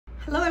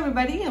Hello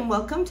everybody and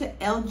welcome to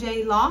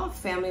LJ Law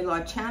Family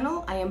Law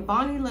Channel. I am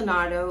Bonnie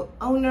Leonardo,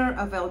 owner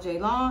of LJ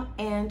Law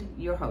and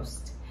your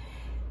host.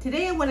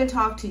 Today I want to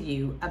talk to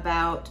you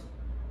about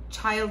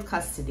child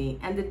custody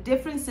and the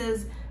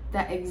differences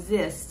that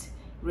exist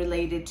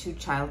related to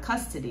child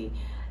custody.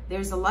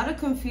 There's a lot of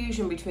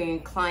confusion between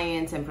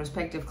clients and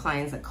prospective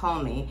clients that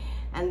call me,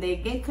 and they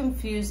get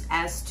confused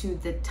as to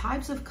the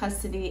types of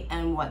custody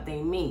and what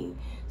they mean.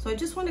 So I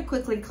just want to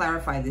quickly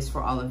clarify this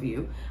for all of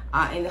you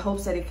in the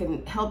hopes that it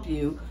can help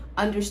you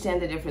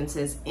understand the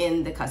differences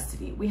in the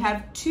custody. We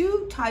have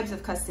two types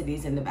of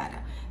custodies in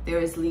Nevada. There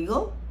is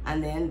legal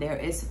and then there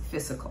is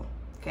physical,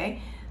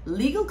 okay?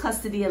 Legal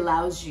custody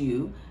allows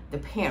you, the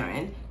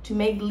parent, to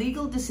make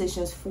legal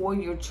decisions for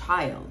your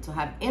child, to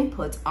have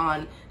input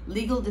on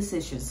legal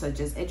decisions such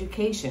as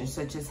education,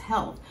 such as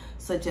health,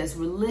 such as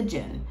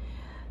religion.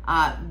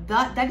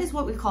 That is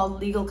what we call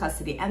legal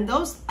custody, and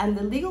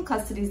the legal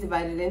custody is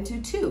divided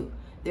into two.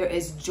 There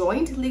is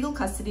joint legal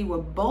custody where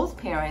both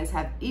parents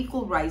have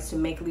equal rights to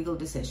make legal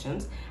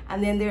decisions,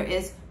 and then there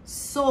is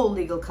sole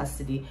legal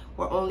custody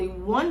where only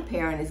one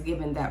parent is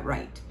given that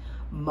right.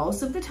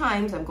 Most of the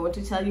times, I'm going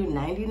to tell you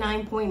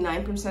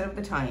 99.9% of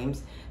the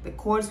times, the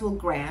courts will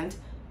grant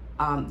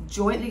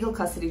joint legal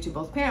custody to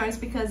both parents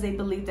because they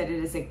believe that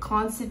it is a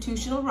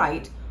constitutional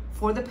right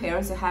for the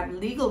parents to have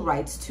legal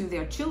rights to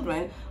their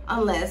children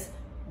unless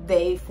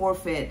they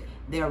forfeit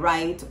their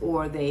right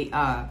or they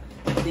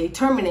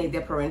terminate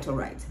their parental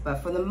rights.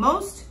 But for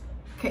most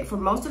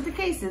of the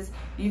cases,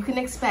 you can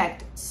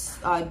expect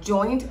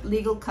joint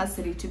legal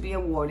custody to be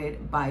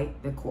awarded by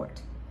the court.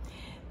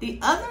 The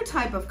other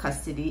type of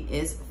custody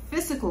is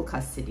physical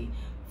custody.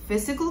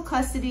 Physical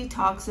custody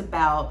talks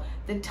about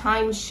the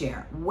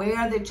timeshare,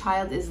 where the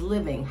child is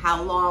living,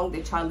 how long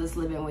the child is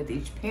living with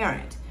each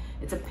parent.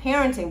 It's a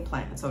parenting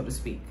plan, so to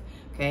speak,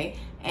 okay?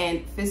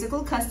 And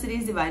physical custody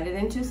is divided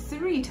into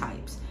three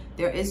types.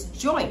 There is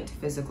joint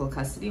physical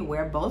custody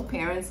where both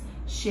parents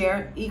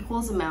share equal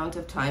amount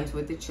of times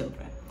with the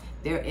children.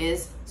 There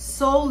is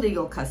sole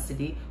legal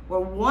custody where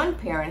one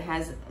parent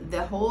has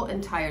the whole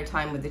entire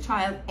time with the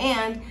child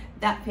and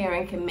that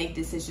parent can make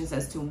decisions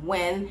as to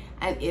when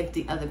and if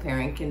the other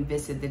parent can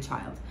visit the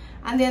child.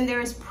 And then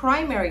there is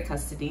primary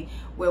custody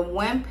where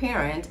one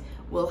parent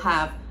will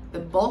have the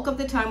bulk of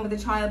the time with the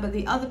child, but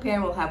the other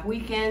parent will have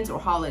weekends or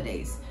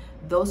holidays.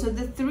 Those are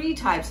the three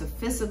types of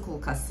physical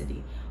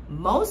custody.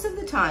 Most of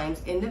the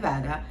times in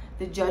Nevada,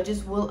 the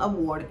judges will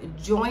award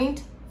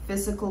joint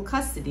physical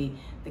custody.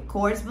 The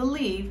courts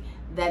believe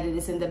that it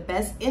is in the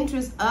best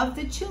interest of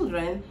the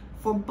children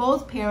for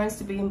both parents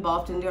to be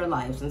involved in their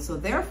lives. And so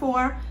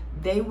therefore,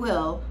 they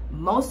will,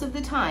 most of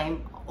the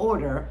time,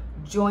 order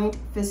joint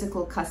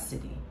physical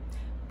custody.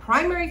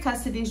 Primary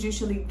custody is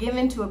usually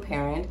given to a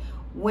parent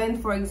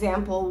when, for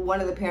example, one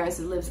of the parents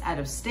lives out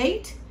of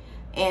state,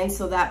 and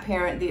so that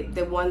parent,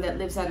 the one that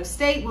lives out of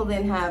state, will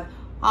then have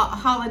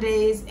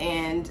holidays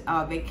and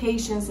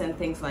vacations and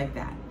things like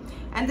that.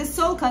 And the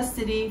sole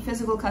custody,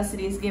 physical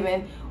custody, is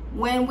given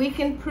when we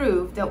can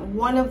prove that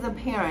one of the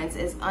parents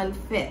is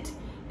unfit,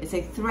 is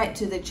a threat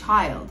to the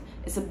child,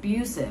 is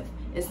abusive,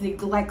 is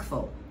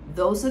neglectful.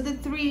 Those are the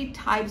three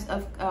types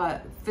of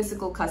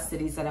physical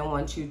custodies that I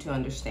want you to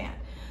understand.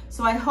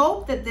 So I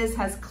hope that this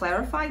has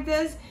clarified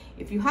this.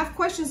 If you have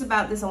questions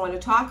about this, I want to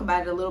talk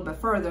about it a little bit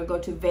further, go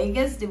to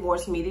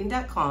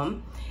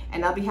vegasdivorcemeeting.com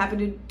and I'll be happy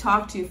to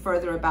talk to you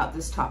further about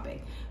this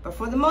topic. But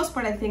for the most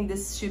part, I think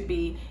this should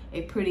be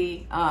a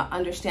pretty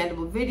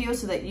understandable video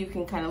so that you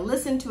can kind of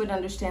listen to it,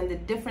 understand the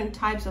different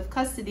types of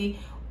custody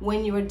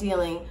when you are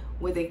dealing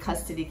with a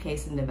custody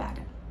case in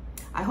Nevada.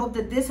 I hope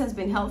that this has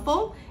been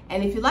helpful.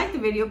 And if you like the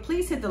video,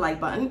 please hit the like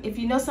button. If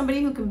you know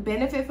somebody who can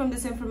benefit from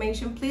this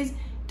information, please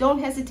don't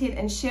hesitate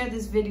and share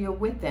this video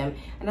with them.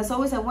 And as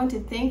always, I want to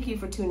thank you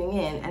for tuning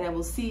in, and I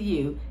will see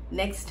you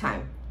next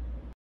time.